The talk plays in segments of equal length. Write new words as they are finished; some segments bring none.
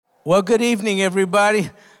Well, good evening,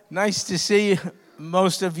 everybody. Nice to see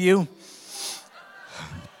most of you.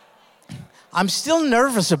 I'm still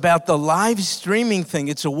nervous about the live streaming thing.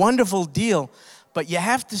 It's a wonderful deal, but you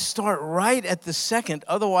have to start right at the second.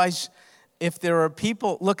 Otherwise, if there are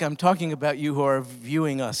people, look, I'm talking about you who are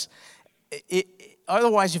viewing us.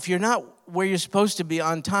 Otherwise, if you're not where you're supposed to be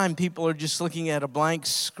on time, people are just looking at a blank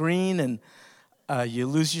screen and you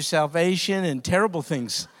lose your salvation and terrible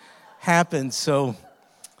things happen. So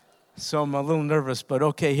I'm a little nervous, but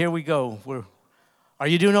okay, here we go. Are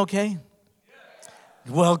you doing okay?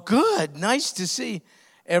 Well, good. Nice to see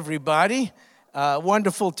everybody.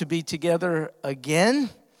 Wonderful to be together again.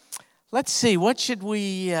 Let's see, what should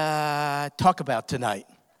we talk about tonight?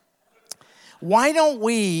 Why don't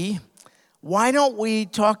we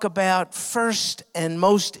talk about first and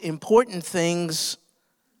most important things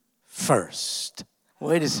first?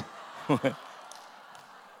 Wait a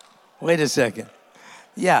second.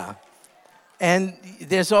 Yeah. And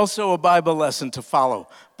there's also a Bible lesson to follow.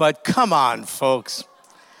 But come on, folks.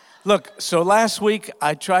 Look, so last week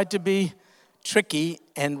I tried to be tricky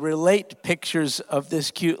and relate pictures of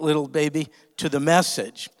this cute little baby to the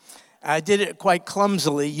message. I did it quite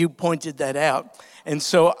clumsily. You pointed that out. And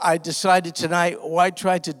so I decided tonight, why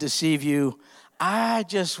try to deceive you? I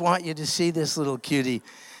just want you to see this little cutie.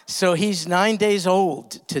 So he's 9 days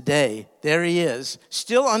old today. There he is,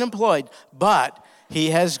 still unemployed, but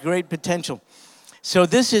he has great potential. So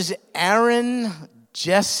this is Aaron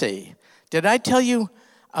Jesse. Did I tell you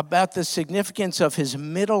about the significance of his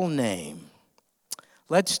middle name?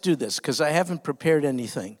 Let's do this, because I haven't prepared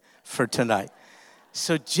anything for tonight.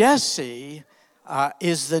 So Jesse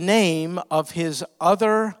is the name of his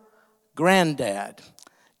other granddad,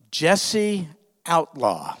 Jesse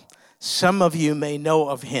Outlaw. Some of you may know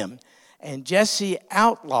of him. And Jesse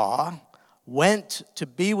Outlaw went to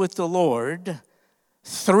be with the Lord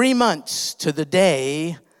 3 months to the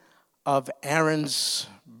day of Aaron's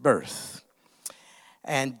birth.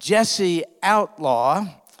 And Jesse Outlaw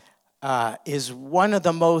is one of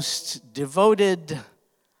the most devoted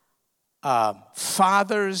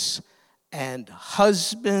fathers and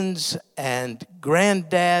husbands and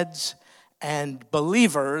granddads and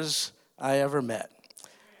believers I ever met.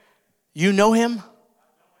 You know him?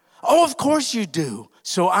 Oh, of course you do.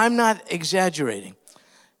 So I'm not exaggerating.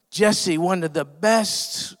 Jesse, one of the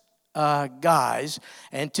best guys,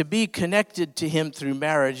 and to be connected to him through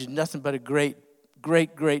marriage is nothing but a great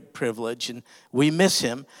privilege, and we miss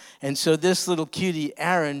him. And so this little cutie,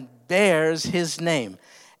 Aaron, bears his name,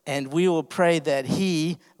 and we will pray that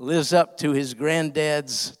he lives up to his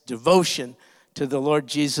granddad's devotion to the Lord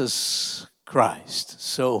Jesus Christ.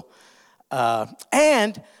 So,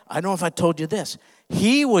 and I don't know if I told you this,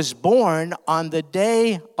 he was born on the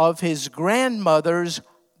day of his grandmother's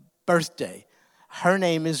birthday. Her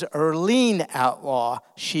name is Erlene Outlaw.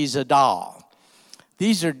 She's a doll.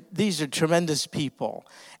 These are tremendous people.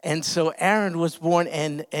 And so Aaron was born,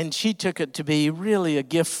 and she took it to be really a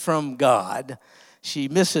gift from God. She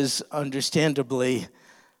misses, understandably,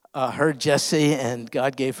 her Jesse, and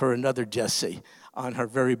God gave her another Jesse on her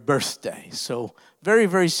very birthday. So very,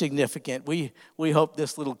 very significant. We hope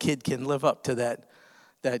this little kid can live up to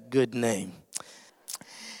that good name.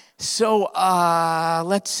 So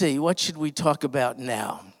let's see, what should we talk about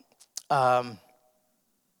now?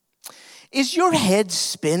 Is your head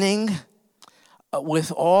spinning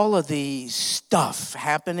with all of the stuff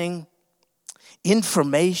happening,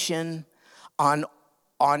 information on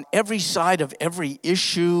every side of every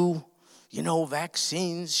issue? You know,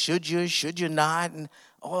 vaccines, should you not, and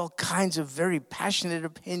all kinds of very passionate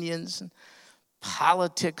opinions, and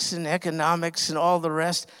politics and economics and all the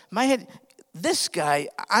rest. My head. This guy,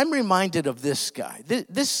 I'm reminded of this guy.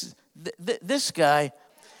 This guy,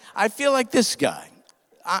 I feel like this guy.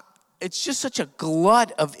 It's just such a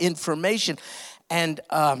glut of information. And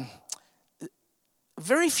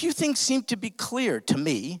very few things seem to be clear to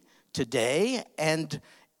me today. And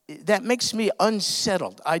that makes me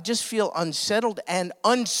unsettled. I just feel unsettled and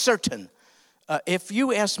uncertain. If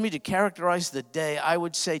you asked me to characterize the day, I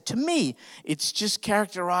would say, to me, it's just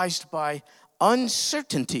characterized by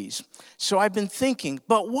uncertainties. So I've been thinking,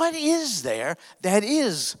 but what is there that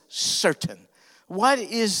is certain? What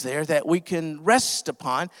is there that we can rest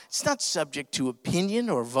upon? It's not subject to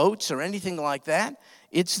opinion or votes or anything like that.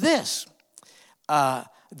 It's this. The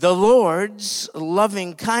Lord's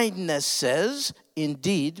loving kindness says,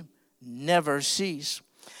 indeed, never cease.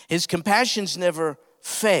 His compassions never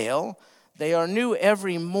fail. They are new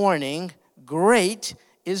every morning. Great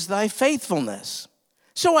is thy faithfulness.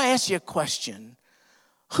 So I ask you a question.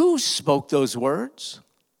 Who spoke those words?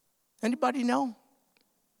 Anybody know?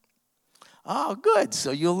 Oh, good.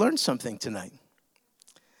 So you'll learn something tonight.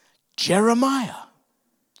 Jeremiah.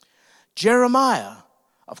 Jeremiah.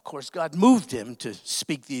 Of course, God moved him to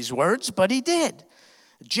speak these words, but he did.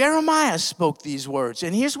 Jeremiah spoke these words.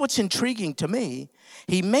 And here's what's intriguing to me.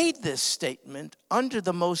 He made this statement under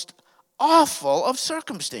the most awful of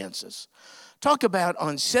circumstances. Talk about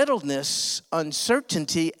unsettledness,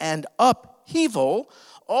 uncertainty, and upheaval.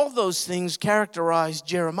 All those things characterize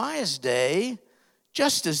Jeremiah's day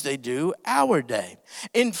just as they do our day.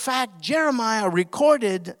 In fact, Jeremiah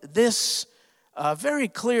recorded this very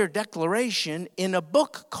clear declaration in a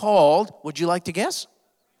book called, would you like to guess?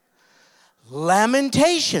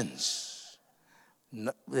 Lamentations.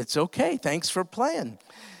 No, it's okay. Thanks for playing.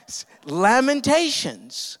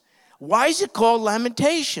 Lamentations. Why is it called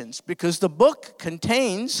Lamentations? Because the book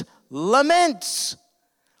contains laments.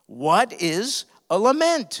 What is a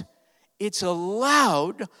lament? It's a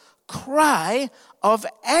loud cry of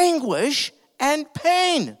anguish and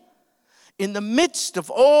pain. In the midst of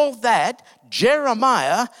all that,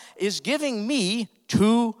 Jeremiah is giving me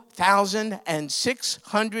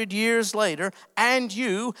 2,600 years later, and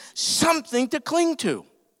you, something to cling to.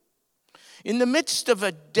 In the midst of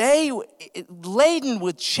a day laden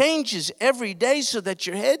with changes every day so that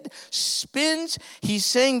your head spins, he's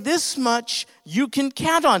saying this much you can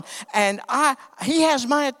count on. And he has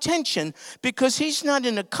my attention because he's not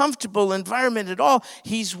in a comfortable environment at all.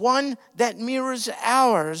 He's one that mirrors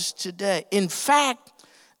ours today. In fact,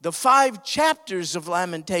 the 5 chapters of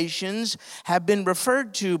Lamentations have been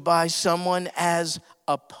referred to by someone as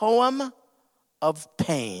a poem of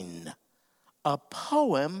pain. A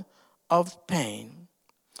poem of pain.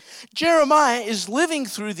 Jeremiah is living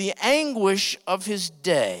through the anguish of his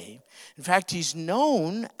day. In fact, he's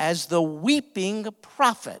known as the weeping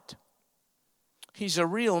prophet. He's a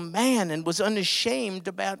real man and was unashamed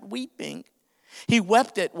about weeping. He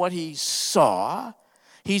wept at what he saw.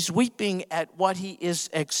 He's weeping at what he is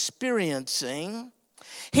experiencing.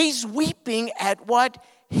 He's weeping at what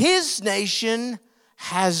his nation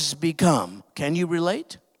has become. Can you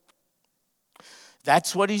relate?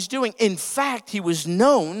 That's what he's doing. In fact, he was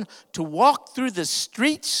known to walk through the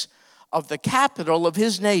streets of the capital of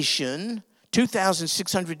his nation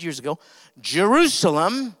 2,600 years ago,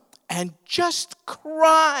 Jerusalem, and just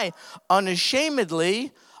cry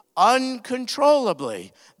unashamedly,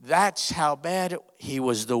 uncontrollably. That's how bad he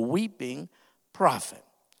was, the weeping prophet.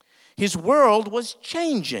 His world was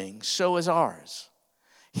changing, so is ours.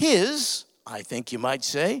 His, I think you might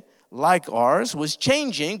say, like ours, was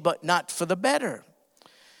changing, but not for the better.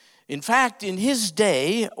 In fact, in his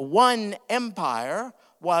day, one empire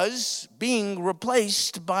was being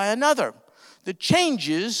replaced by another. The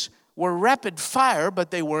changes were rapid fire,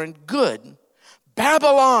 but they weren't good.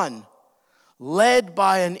 Babylon, led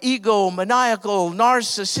by an egomaniacal,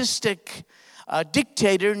 narcissistic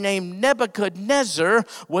dictator named Nebuchadnezzar,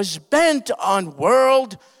 was bent on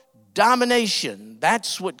world domination.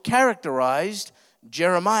 That's what characterized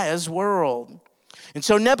Jeremiah's world. And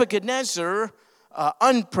so Nebuchadnezzar,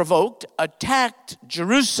 unprovoked, attacked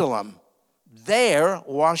Jerusalem, there,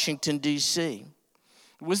 Washington, D.C.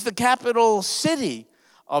 It was the capital city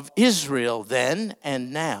of Israel then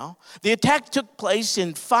and now. The attack took place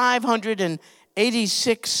in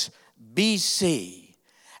 586 B.C.,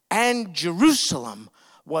 and Jerusalem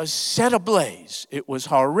was set ablaze. It was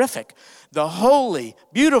horrific. The holy,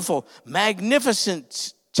 beautiful,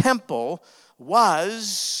 magnificent temple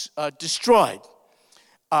was destroyed.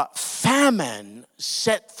 Famine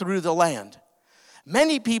set through the land.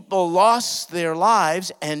 Many people lost their lives,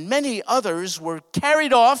 and many others were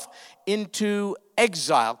carried off into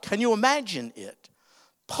exile. Can you imagine it?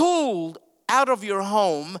 Pulled out of your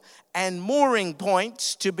home and mooring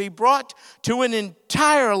points to be brought to an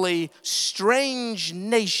entirely strange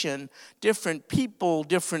nation, different people,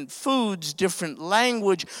 different foods, different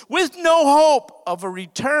language, with no hope of a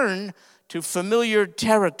return to familiar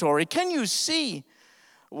territory. Can you see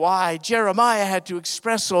why Jeremiah had to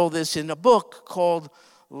express all this in a book called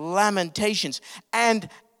Lamentations? And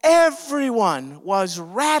everyone was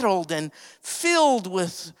rattled and filled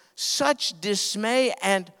with such dismay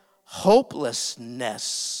and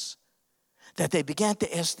hopelessness that they began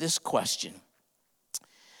to ask this question: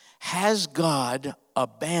 has God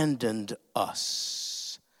abandoned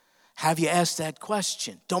us? Have you asked that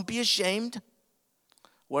question? Don't be ashamed.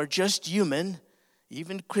 We're just human.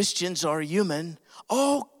 Even Christians are human.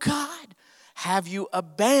 Oh, God, have you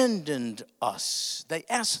abandoned us? They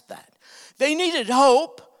asked that. They needed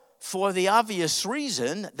hope for the obvious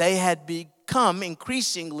reason they had become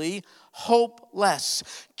increasingly hopeless.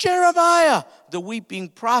 Jeremiah, the weeping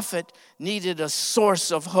prophet, needed a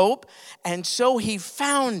source of hope, and so he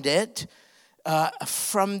found it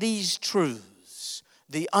from these truths: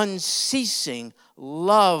 the unceasing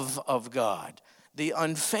love of God, the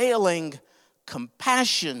unfailing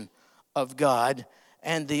compassion of God,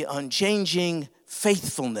 and the unchanging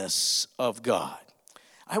faithfulness of God.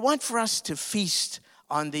 I want for us to feast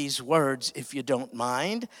on these words, if you don't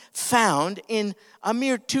mind, found in a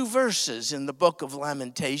mere 2 verses in the book of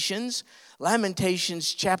Lamentations.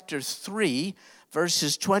 Lamentations chapter 3,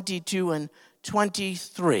 verses 22 and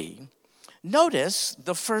 23. Notice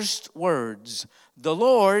the first words: the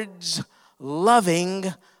Lord's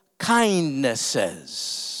loving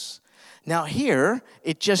kindnesses. Now here,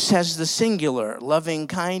 it just has the singular, loving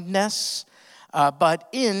kindness, but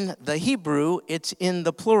in the Hebrew, it's in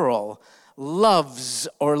the plural, loves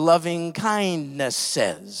or loving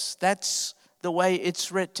kindnesses. That's the way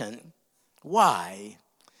it's written. Why?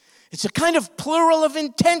 It's a kind of plural of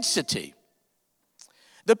intensity.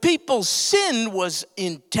 The people's sin was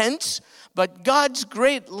intense, but God's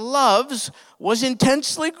great loves was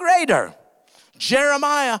intensely greater.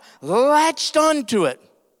 Jeremiah latched onto it.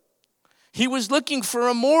 He was looking for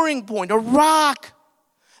a mooring point, a rock,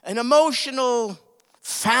 an emotional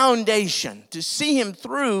foundation to see him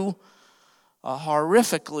through a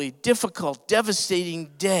horrifically difficult,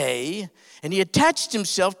 devastating day. And he attached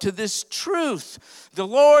himself to this truth. The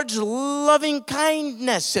Lord's loving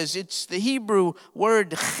kindness says, it's the Hebrew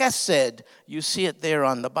word chesed. You see it there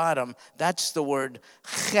on the bottom. That's the word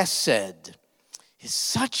chesed. It's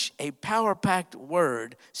such a power-packed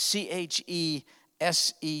word, C-H-E-S-E-D.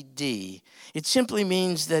 It simply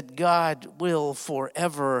means that God will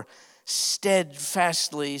forever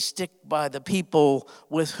steadfastly stick by the people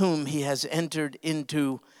with whom he has entered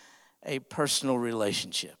into a personal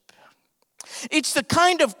relationship. It's the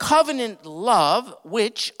kind of covenant love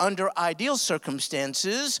which, under ideal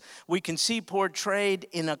circumstances, we can see portrayed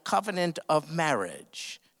in a covenant of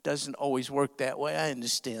marriage. Doesn't always work that way, I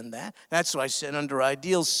understand that. That's why I said under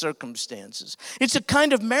ideal circumstances. It's a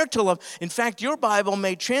kind of marital love. In fact, your Bible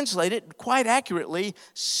may translate it quite accurately,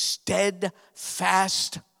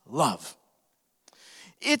 steadfast love.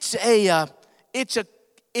 It's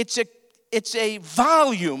a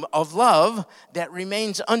volume of love that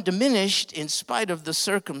remains undiminished in spite of the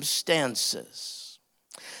circumstances.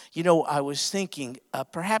 You know, I was thinking,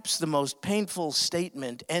 perhaps the most painful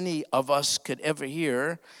statement any of us could ever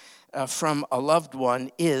hear from a loved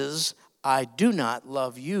one is, "I do not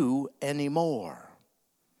love you anymore."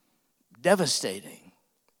 Devastating.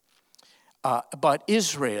 But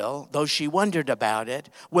Israel, though she wondered about it,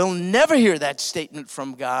 will never hear that statement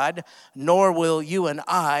from God, nor will you and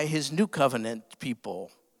I, his new covenant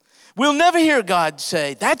people. We'll never hear God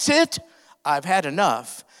say, "That's it, I've had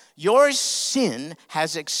enough. Your sin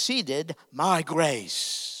has exceeded my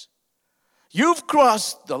grace. You've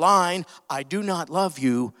crossed the line. I do not love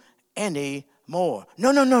you anymore."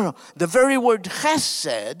 No. The very word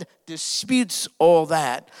chesed disputes all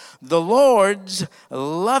that. The Lord's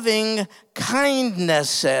loving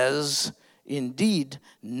kindnesses indeed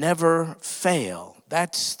never fail.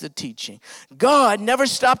 That's the teaching. God never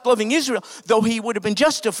stopped loving Israel, though he would have been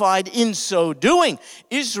justified in so doing.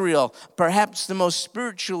 Israel, perhaps the most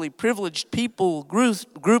spiritually privileged people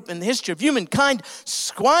group in the history of humankind,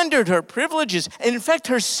 squandered her privileges. And in fact,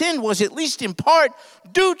 her sin was at least in part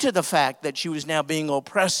due to the fact that she was now being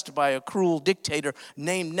oppressed by a cruel dictator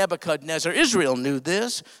named Nebuchadnezzar. Israel knew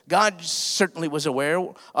this. God certainly was aware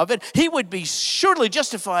of it. He would be surely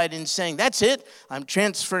justified in saying, "That's it, I'm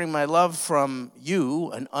transferring my love from you,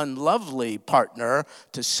 an unlovely partner,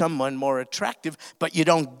 to someone more attractive." But you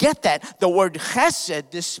don't get that. The word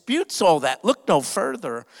chesed disputes all that. Look no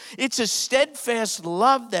further. It's a steadfast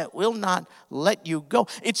love that will not let you go.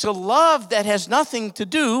 It's a love that has nothing to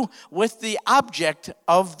do with the object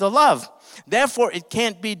of the love. Therefore, it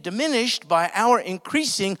can't be diminished by our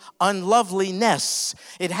increasing unloveliness.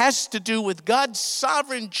 It has to do with God's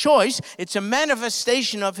sovereign choice. It's a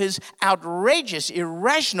manifestation of his outrageous,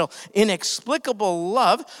 irrational, inexplicable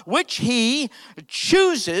love, which he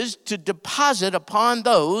chooses to deposit upon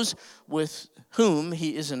those with whom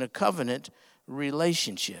he is in a covenant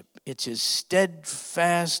relationship. It's his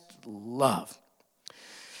steadfast love.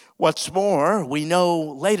 What's more, we know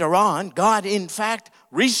later on, God, in fact,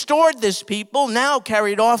 restored this people, now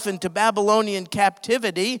carried off into Babylonian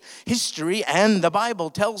captivity. History and the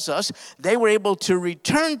Bible tells us they were able to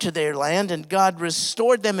return to their land, and God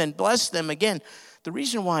restored them and blessed them again. The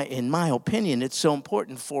reason why, in my opinion, it's so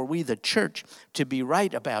important for we, the church, to be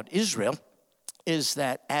right about Israel is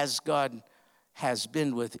that as God has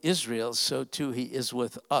been with Israel, so too he is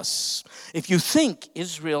with us. If you think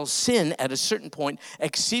Israel's sin at a certain point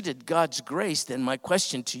exceeded God's grace, then my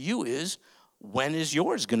question to you is, when is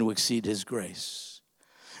yours going to exceed his grace?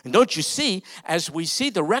 And don't you see, as we see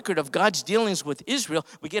the record of God's dealings with Israel,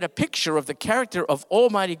 we get a picture of the character of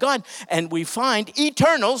Almighty God, and we find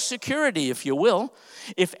eternal security, if you will.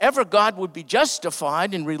 If ever God would be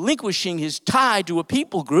justified in relinquishing his tie to a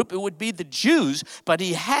people group, it would be the Jews, but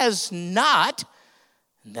he has not.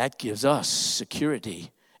 And that gives us security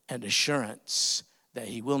and assurance that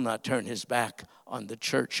he will not turn his back on the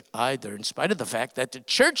church either, in spite of the fact that the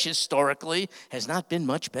church historically has not been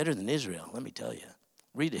much better than Israel, let me tell you.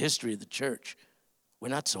 Read the history of the church. We're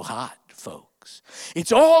not so hot, folks.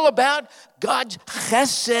 It's all about God's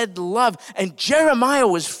chesed love, and Jeremiah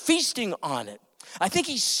was feasting on it. I think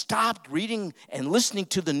he stopped reading and listening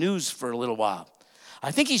to the news for a little while.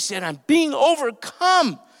 I think he said, I'm being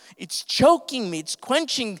overcome. It's choking me. It's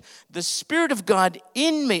quenching the Spirit of God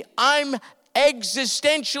in me. I'm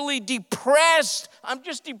existentially depressed. I'm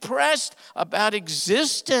just depressed about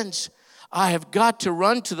existence. I have got to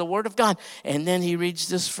run to the Word of God. And then he reads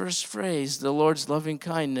this first phrase, the Lord's loving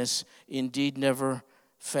kindness indeed never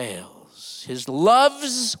fails. His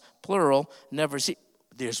loves, plural, never cease.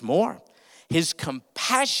 There's more. His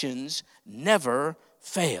compassions never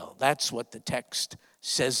fail. That's what the text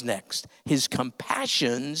says next. His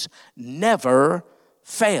compassions never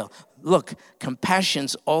fail. Look,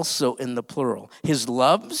 compassions also in the plural. His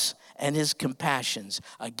loves and his compassions.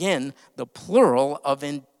 Again, the plural of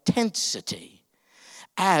intensity.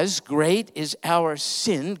 As great is our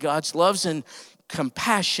sin, God's loves and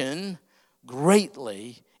compassion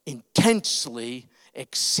greatly, intensely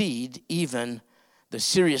exceed even the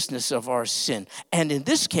seriousness of our sin. And in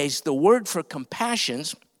this case, the word for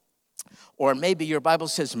compassions, or maybe your Bible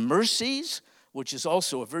says mercies, which is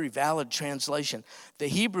also a very valid translation. The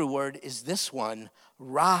Hebrew word is this one,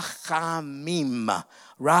 rachamim.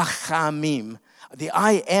 Rachamim. The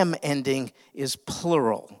I-am ending is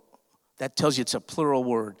plural. That tells you it's a plural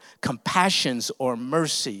word. Compassions or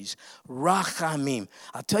mercies. Rachamim.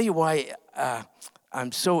 I'll tell you why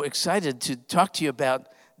I'm so excited to talk to you about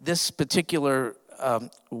this particular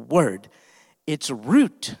word. Its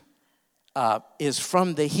root is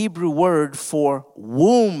from the Hebrew word for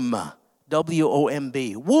womb.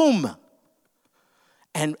 W-O-M-B. Womb.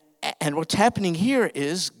 And what's happening here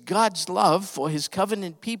is God's love for his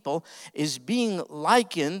covenant people is being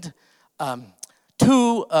likened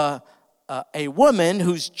to a woman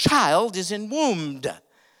whose child is enwombed.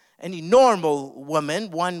 Any normal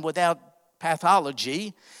woman, one without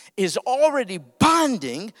pathology, is already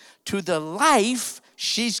bonding to the life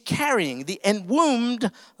she's carrying, the enwombed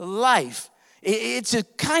life. It's a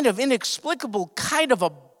kind of inexplicable kind of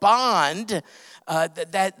a bond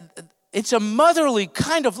that it's a motherly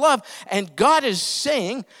kind of love. And God is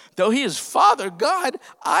saying, though he is Father God,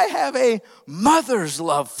 I have a mother's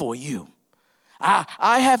love for you.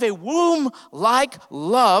 I have a womb-like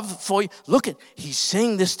love for you. Look at, he's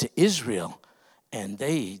saying this to Israel, and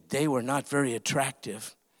they were not very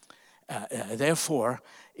attractive. Therefore,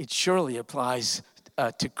 it surely applies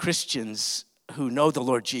to Christians who know the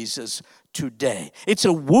Lord Jesus today. It's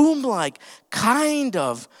a womb-like kind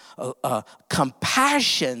of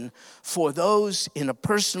compassion for those in a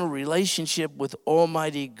personal relationship with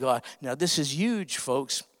Almighty God. Now, this is huge,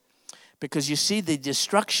 folks, because you see the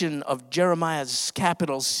destruction of Jeremiah's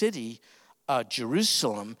capital city,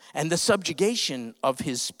 Jerusalem, and the subjugation of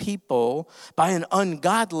his people by an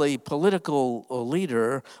ungodly political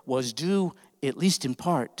leader was due, at least in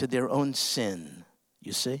part, to their own sin,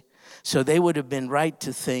 you see? So they would have been right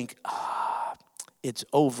to think, it's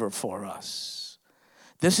over for us.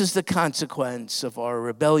 This is the consequence of our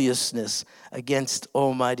rebelliousness against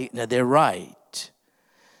Almighty. Now, they're right,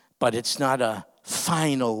 but it's not a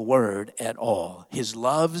final word at all. His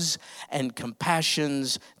loves and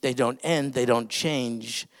compassions, they don't end, they don't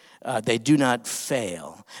change, they do not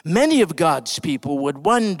fail. Many of God's people would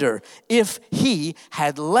wonder if he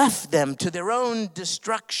had left them to their own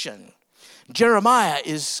destruction. Jeremiah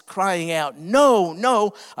is crying out, no,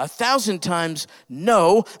 no, 1,000 times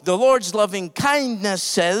no. The Lord's loving kindness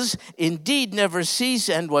says, indeed never cease,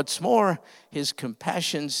 and what's more, his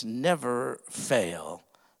compassions never fail.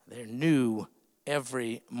 They're new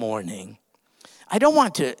every morning. I don't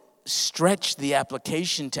want to stretch the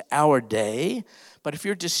application to our day, but if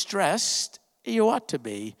you're distressed, you ought to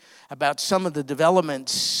be, about some of the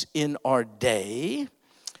developments in our day.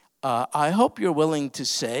 I hope you're willing to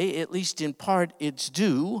say, at least in part, it's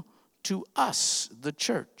due to us, the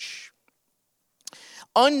church.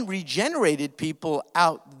 Unregenerated people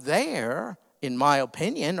out there, in my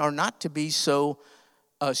opinion, are not to be so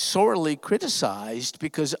sorely criticized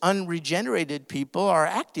because unregenerated people are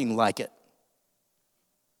acting like it.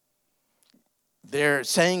 They're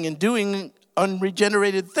saying and doing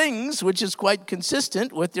unregenerated things, which is quite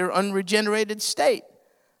consistent with their unregenerated state.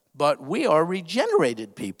 But we are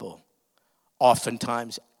regenerated people,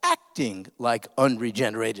 oftentimes acting like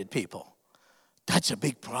unregenerated people. That's a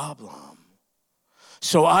big problem.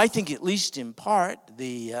 So I think, at least in part,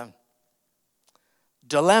 the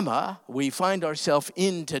dilemma we find ourselves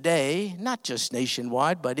in today, not just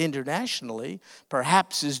nationwide, but internationally,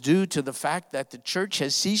 perhaps is due to the fact that the church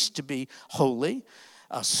has ceased to be holy,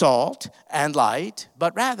 salt, and light,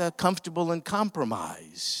 but rather comfortable and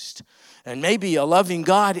compromised. And maybe a loving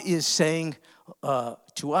God is saying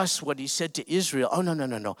to us what he said to Israel: oh,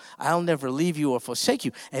 no, I'll never leave you or forsake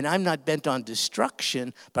you. And I'm not bent on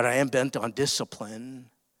destruction, but I am bent on discipline.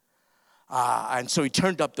 And so he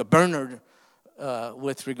turned up the burner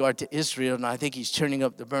with regard to Israel, and I think he's turning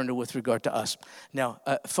up the burner with regard to us. Now,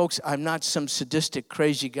 folks, I'm not some sadistic,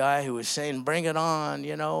 crazy guy who is saying, bring it on,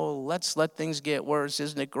 let's let things get worse,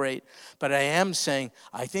 isn't it great? But I am saying,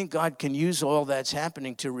 I think God can use all that's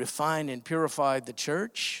happening to refine and purify the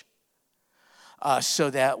church so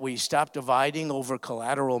that we stop dividing over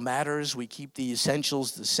collateral matters. We keep the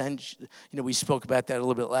essentials, we spoke about that a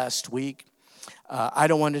little bit last week. I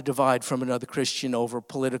don't want to divide from another Christian over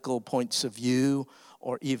political points of view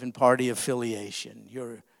or even party affiliation.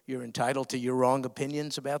 You're entitled to your wrong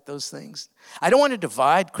opinions about those things. I don't want to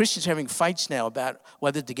divide. Christians are having fights now about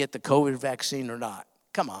whether to get the COVID vaccine or not.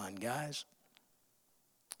 Come on, guys.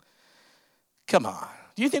 Come on.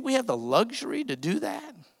 Do you think we have the luxury to do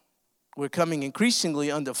that? We're coming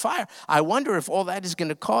increasingly under fire. I wonder if all that is going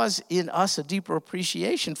to cause in us a deeper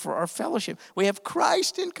appreciation for our fellowship. We have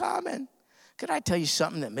Christ in common. Could I tell you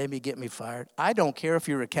something that maybe get me fired? I don't care if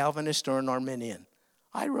you're a Calvinist or an Arminian.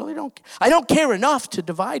 I really don't care. I don't care enough to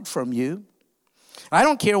divide from you. I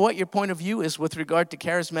don't care what your point of view is with regard to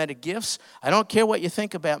charismatic gifts. I don't care what you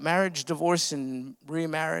think about marriage, divorce, and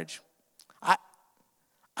remarriage.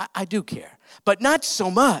 I do care, but not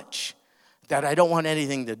so much that I don't want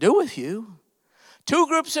anything to do with you. Two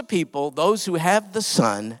groups of people, those who have the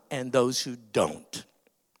Son and those who don't.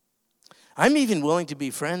 I'm even willing to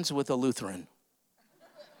be friends with a Lutheran.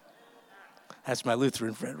 That's my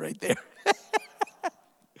Lutheran friend right there.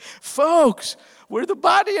 Folks, we're the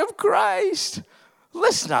body of Christ.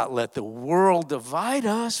 Let's not let the world divide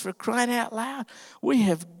us, for crying out loud. We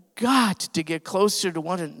have got to get closer to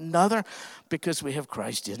one another because we have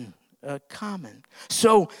Christ in common.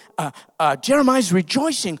 So Jeremiah's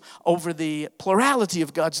rejoicing over the plurality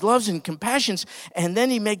of God's loves and compassions, and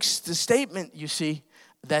then he makes the statement, you see,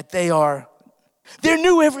 that they're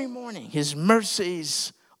new every morning. His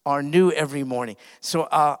mercies are new every morning. So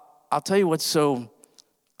I'll tell you what's so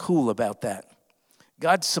cool about that.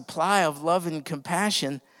 God's supply of love and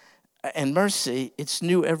compassion and mercy, it's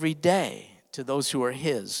new every day to those who are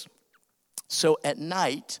his. So at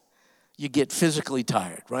night, you get physically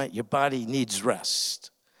tired, right? Your body needs rest.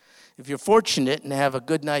 If you're fortunate and have a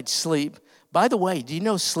good night's sleep, by the way, do you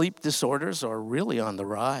know sleep disorders are really on the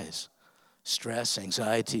rise? Stress,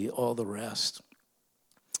 anxiety, all the rest.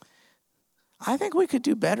 I think we could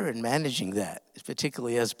do better in managing that,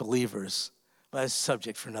 particularly as believers. But that's a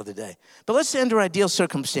subject for another day. But let's say under ideal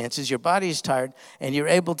circumstances, your body is tired and you're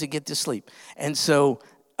able to get to sleep. And so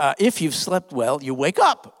if you've slept well, you wake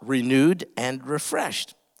up renewed and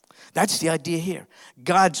refreshed. That's the idea here.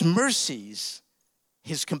 God's mercies,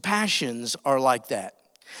 his compassions are like that.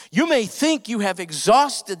 You may think you have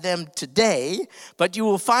exhausted them today, but you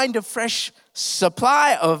will find a fresh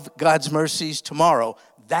supply of God's mercies tomorrow.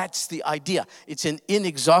 That's the idea. It's an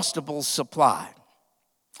inexhaustible supply.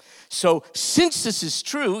 So since this is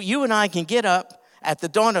true, you and I can get up at the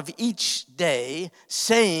dawn of each day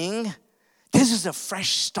saying, this is a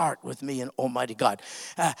fresh start with me and Almighty God.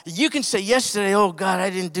 You can say yesterday, oh God, I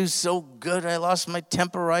didn't do so good. I lost my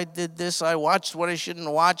temper. I did this. I watched what I shouldn't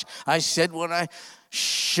watch. I said what I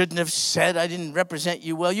shouldn't have said. I didn't represent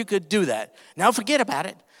you well. You could do that. Now forget about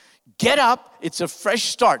it. Get up. It's a fresh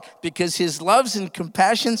start because his loves and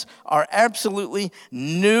compassions are absolutely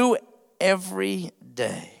new every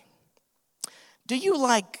day. Do you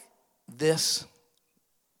like this?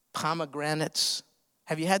 Pomegranates.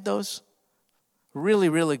 Have you had those? Really,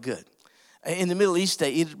 really good. In the Middle East,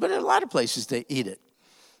 they eat it, but in a lot of places, they eat it.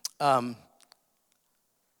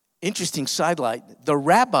 Interesting sidelight. Our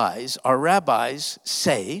rabbis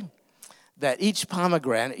say that each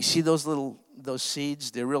pomegranate, you see those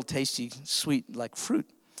seeds? They're real tasty, sweet, like fruit.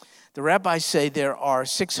 The rabbis say there are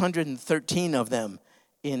 613 of them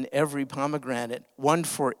in every pomegranate, one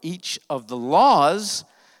for each of the laws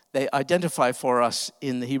they identify for us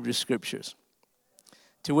in the Hebrew Scriptures.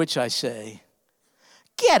 To which I say,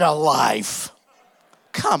 get a life.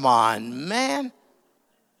 Come on, man.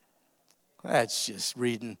 That's just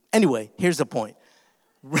reading. Anyway, here's the point.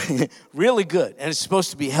 Really good. And it's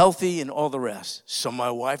supposed to be healthy and all the rest. So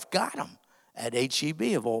my wife got them at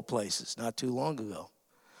H-E-B of all places not too long ago.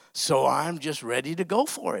 So I'm just ready to go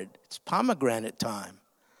for it. It's pomegranate time.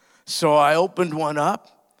 So I opened one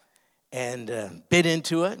up and bit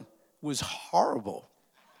into it. It was horrible.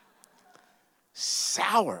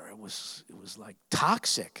 Sour. It was like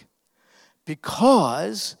toxic.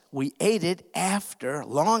 Because we ate it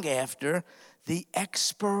long after the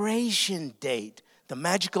expiration date, the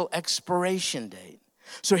magical expiration date.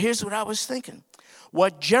 So here's what I was thinking.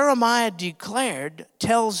 What Jeremiah declared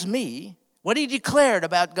tells me, what he declared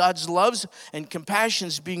about God's loves and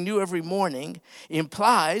compassions being new every morning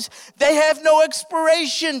implies they have no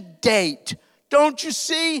expiration date. Don't you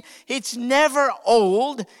see? It's never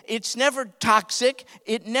old. It's never toxic.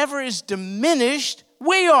 It never is diminished.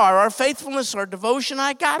 We are. Our faithfulness, our devotion,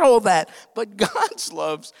 I got all that. But God's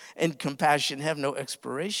loves and compassion have no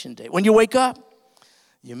expiration date. When you wake up,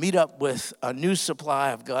 you meet up with a new supply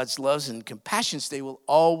of God's loves and compassions. They will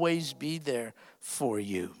always be there for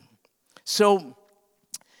you. So,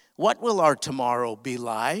 what will our tomorrow be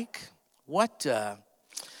like? What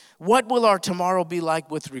will our tomorrow be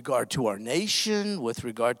like with regard to our nation, with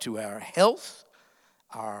regard to our health,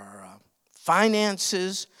 our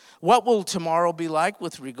finances? What will tomorrow be like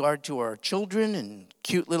with regard to our children and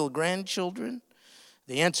cute little grandchildren?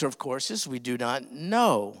 The answer, of course, is we do not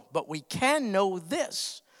know. But we can know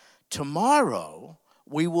this. Tomorrow,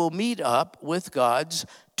 we will meet up with God's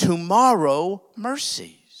tomorrow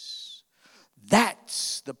mercies.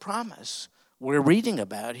 That's the promise we're reading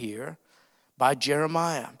about here by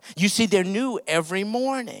Jeremiah. You see, they're new every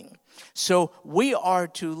morning. So we are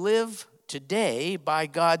to live today by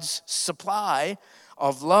God's supply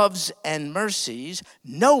of loves and mercies,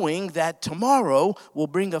 knowing that tomorrow will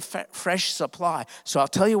bring a fresh supply. So I'll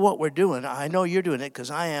tell you what we're doing. I know you're doing it because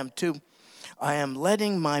I am too. I am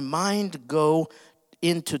letting my mind go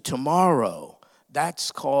into tomorrow. That's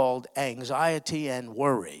called anxiety and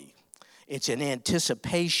worry. It's an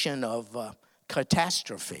anticipation of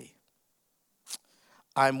catastrophe.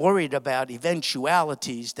 I'm worried about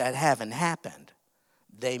eventualities that haven't happened.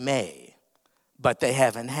 They may, but they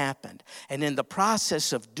haven't happened. And in the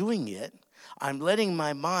process of doing it, I'm letting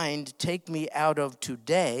my mind take me out of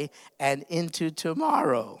today and into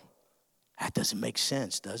tomorrow. That doesn't make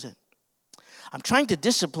sense, does it? I'm trying to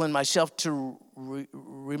discipline myself to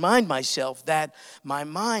remind myself that my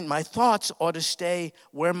mind, my thoughts ought to stay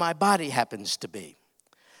where my body happens to be.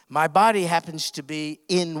 My body happens to be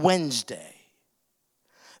in Wednesday.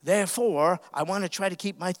 Therefore, I want to try to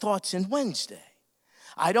keep my thoughts in Wednesday.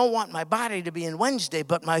 I don't want my body to be in Wednesday,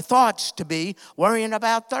 but my thoughts to be worrying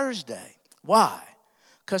about Thursday. Why?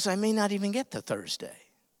 Because I may not even get to Thursday.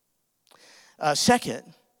 Second,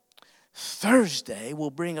 Thursday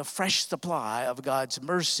will bring a fresh supply of God's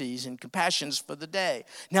mercies and compassions for the day.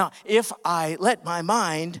 Now, if I let my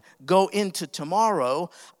mind go into tomorrow,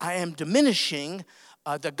 I am diminishing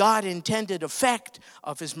the God-intended effect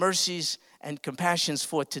of his mercies and compassions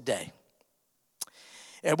for today.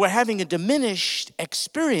 We're having a diminished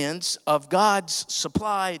experience of God's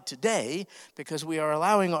supply today because we are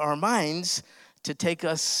allowing our minds to take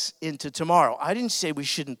us into tomorrow. I didn't say we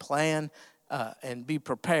shouldn't plan and be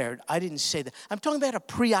prepared. I didn't say that. I'm talking about a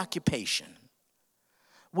preoccupation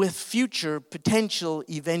with future potential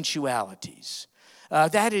eventualities.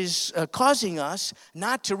 That is causing us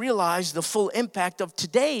not to realize the full impact of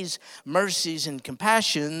today's mercies and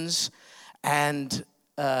compassions and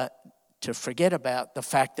to forget about the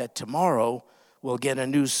fact that tomorrow we'll get a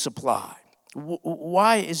new supply.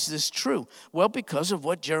 Why is this true? Well, because of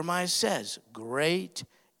what Jeremiah says. Great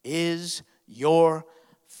is your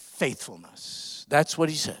faithfulness. That's what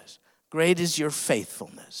he says. Great is your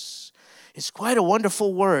faithfulness. It's quite a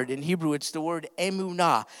wonderful word. In Hebrew, it's the word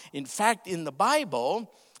emunah. In fact, in the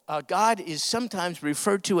Bible, God is sometimes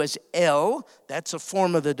referred to as El. That's a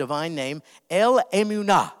form of the divine name. El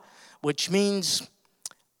emunah, which means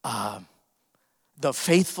the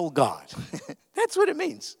faithful God. That's what it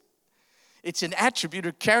means. It's an attribute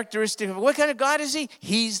or characteristic of what kind of God is he?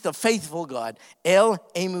 He's the faithful God. El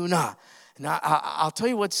emunah. Now, I'll tell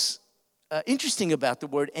you what's interesting about the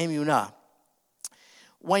word emunah.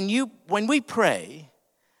 When we pray,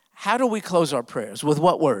 how do we close our prayers? With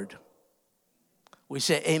what word? We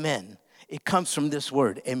say amen. It comes from this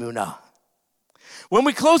word, emunah. When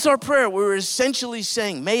we close our prayer, we're essentially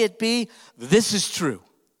saying, may it be, this is true.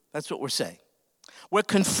 That's what we're saying. We're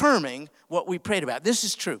confirming what we prayed about. This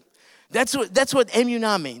is true. That's what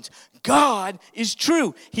emunah means. God is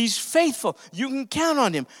true. He's faithful. You can count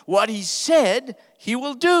on him. What he said, he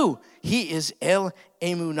will do. He is El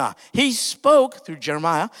Emunah. He spoke through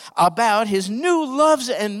Jeremiah about his new loves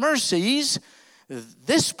and mercies.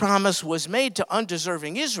 This promise was made to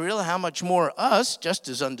undeserving Israel. How much more us, just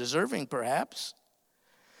as undeserving perhaps?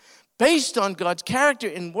 Based on God's character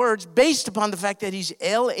and words, based upon the fact that he's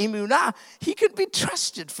El Emunah, he could be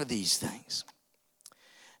trusted for these things.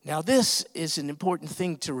 Now, this is an important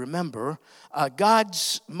thing to remember.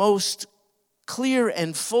 God's most clear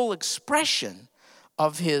and full expression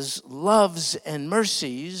of his loves and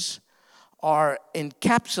mercies are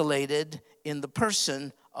encapsulated in the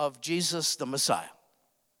person of Jesus the Messiah.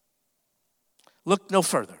 Look no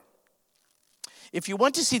further. If you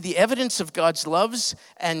want to see the evidence of God's loves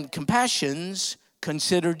and compassions,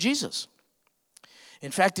 consider Jesus.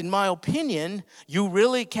 In fact, in my opinion, you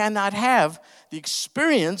really cannot have the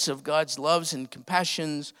experience of God's loves and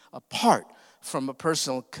compassions apart from a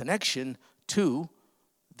personal connection to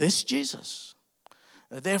this Jesus.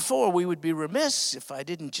 Therefore, we would be remiss if I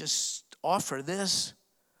didn't just offer this.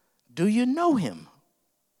 Do you know him?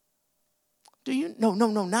 No,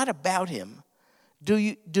 not about him. Do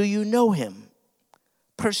you know him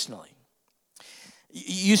personally?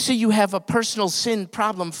 You see, you have a personal sin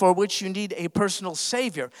problem for which you need a personal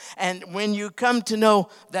Savior. And when you come to know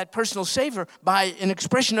that personal Savior by an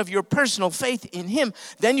expression of your personal faith in him,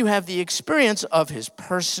 then you have the experience of his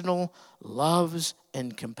personal loves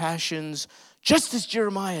and compassions, just as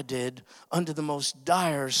Jeremiah did under the most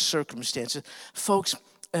dire circumstances. Folks,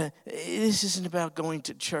 this isn't about going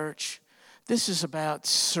to church. This is about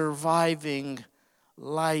surviving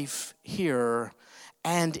life here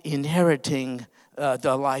and inheriting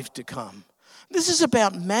the life to come. This is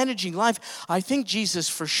about managing life. I think Jesus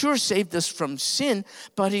for sure saved us from sin,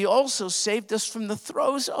 but he also saved us from the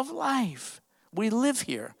throes of life. We live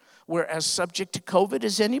here. We're as subject to COVID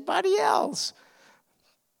as anybody else.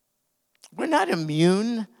 We're not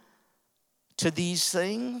immune to these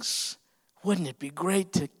things. Wouldn't it be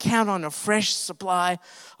great to count on a fresh supply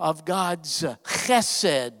of God's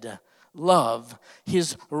chesed love,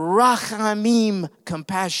 his rachamim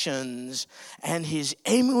compassions, and his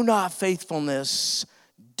emunah faithfulness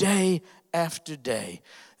day after day?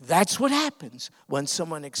 That's what happens when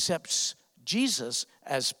someone accepts Jesus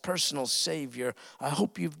as personal Savior. I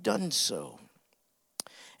hope you've done so.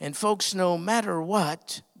 And folks, no matter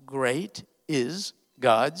what, great is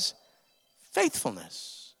God's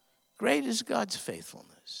faithfulness. Great is God's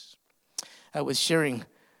faithfulness. I was sharing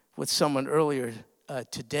with someone earlier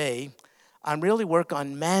today. I really work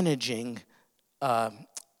on managing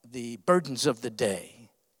the burdens of the day.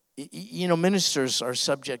 You know, ministers are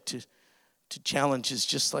subject to challenges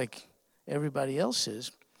just like everybody else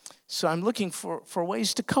is. So I'm looking for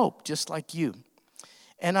ways to cope, just like you.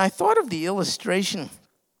 And I thought of the illustration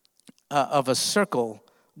of a circle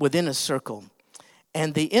within a circle.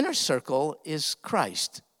 And the inner circle is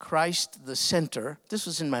Christ. Christ, the center. This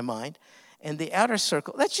was in my mind. And the outer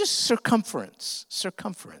circle, that's just circumference.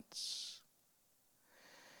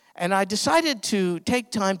 And I decided to take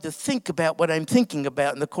time to think about what I'm thinking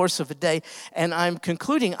about in the course of a day. And I'm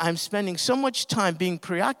concluding I'm spending so much time being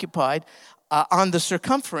preoccupied on the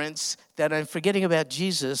circumference that I'm forgetting about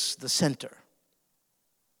Jesus, the center.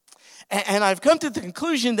 And I've come to the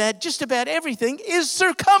conclusion that just about everything is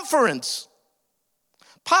circumference.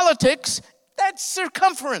 Politics, that's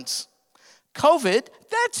circumference. COVID,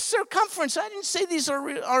 that's circumference. I didn't say these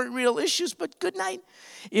aren't real issues, but good night.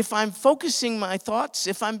 If I'm focusing my thoughts,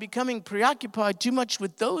 if I'm becoming preoccupied too much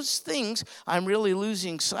with those things, I'm really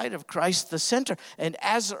losing sight of Christ the center. And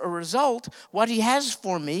as a result, what he has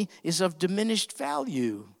for me is of diminished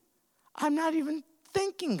value. I'm not even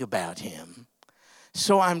thinking about him.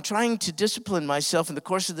 So I'm trying to discipline myself in the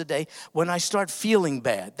course of the day when I start feeling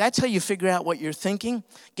bad. That's how you figure out what you're thinking.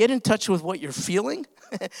 Get in touch with what you're feeling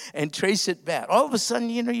and trace it back. All of a sudden,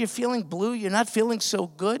 you're feeling blue. You're not feeling so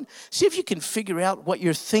good. See if you can figure out what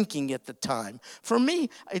you're thinking at the time. For me,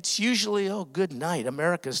 it's usually, good night.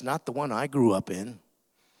 America's not the one I grew up in.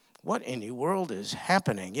 What in the world is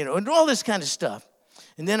happening? And all this kind of stuff.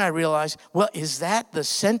 And then I realize, well, is that the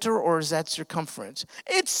center or is that circumference?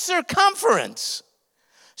 It's circumference.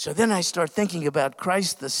 So then I start thinking about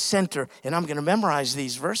Christ the center, and I'm going to memorize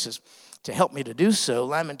these verses to help me to do so.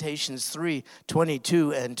 Lamentations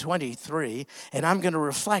 3:22 and 23. And I'm going to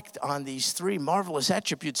reflect on these three marvelous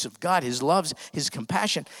attributes of God: his loves, his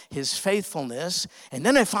compassion, his faithfulness. And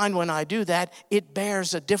then I find when I do that, it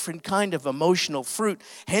bears a different kind of emotional fruit.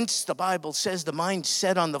 Hence, the Bible says the mind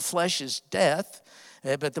set on the flesh is death,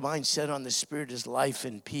 but the mind set on the Spirit is life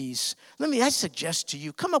and peace. I suggest to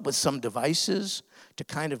you, come up with some devices to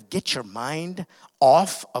kind of get your mind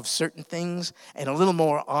off of certain things and a little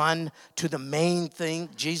more on to the main thing.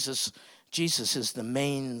 Jesus is the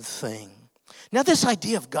main thing. Now, this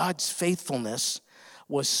idea of God's faithfulness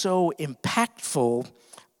was so impactful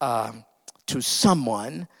to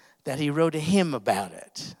someone that he wrote a hymn about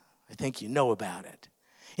it. I think you know about it.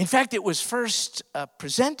 In fact, it was first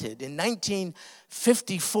presented in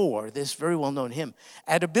 1954, this very well-known hymn,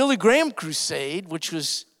 at a Billy Graham crusade, which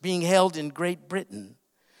was being held in Great Britain.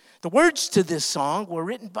 The words to this song were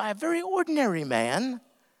written by a very ordinary man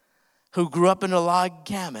who grew up in a log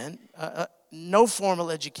cabin, no formal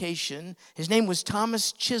education. His name was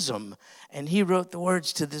Thomas Chisholm, and he wrote the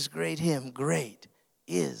words to this great hymn, "Great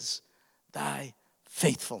is thy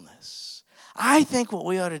faithfulness." I think what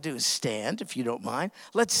we ought to do is stand, if you don't mind.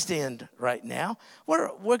 Let's stand right now. We're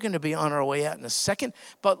going to be on our way out in a second,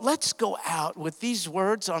 but let's go out with these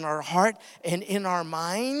words on our heart and in our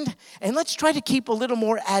mind, and let's try to keep a little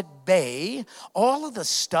more at bay all of the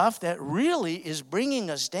stuff that really is bringing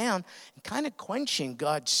us down and kind of quenching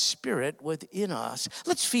God's Spirit within us.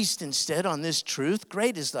 Let's feast instead on this truth.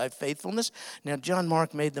 Great is thy faithfulness. Now, John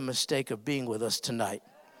Mark made the mistake of being with us tonight.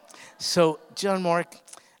 So, John Mark,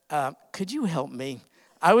 could you help me?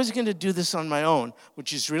 I was going to do this on my own,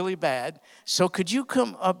 which is really bad. So could you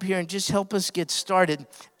come up here and just help us get started?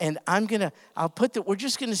 And we're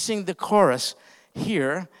just going to sing the chorus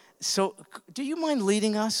here. So do you mind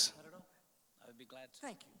leading us? I don't know. I would be glad to.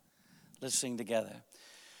 Thank you. Let's sing together.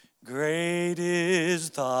 Great is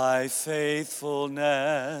thy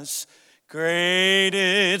faithfulness. Great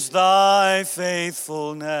is thy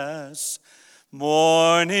faithfulness.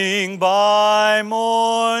 Morning by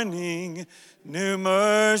morning, new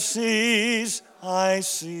mercies I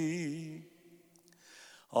see.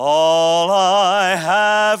 All I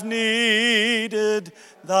have needed,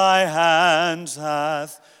 thy hands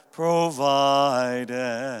hath provided.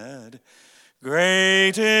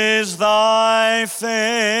 Great is thy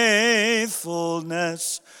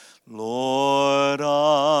faithfulness, Lord,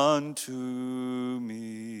 unto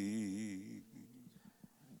me.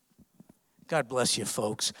 God bless you,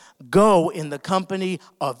 folks. Go in the company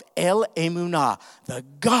of El Emunah, the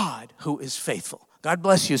God who is faithful. God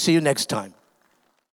bless you. See you next time.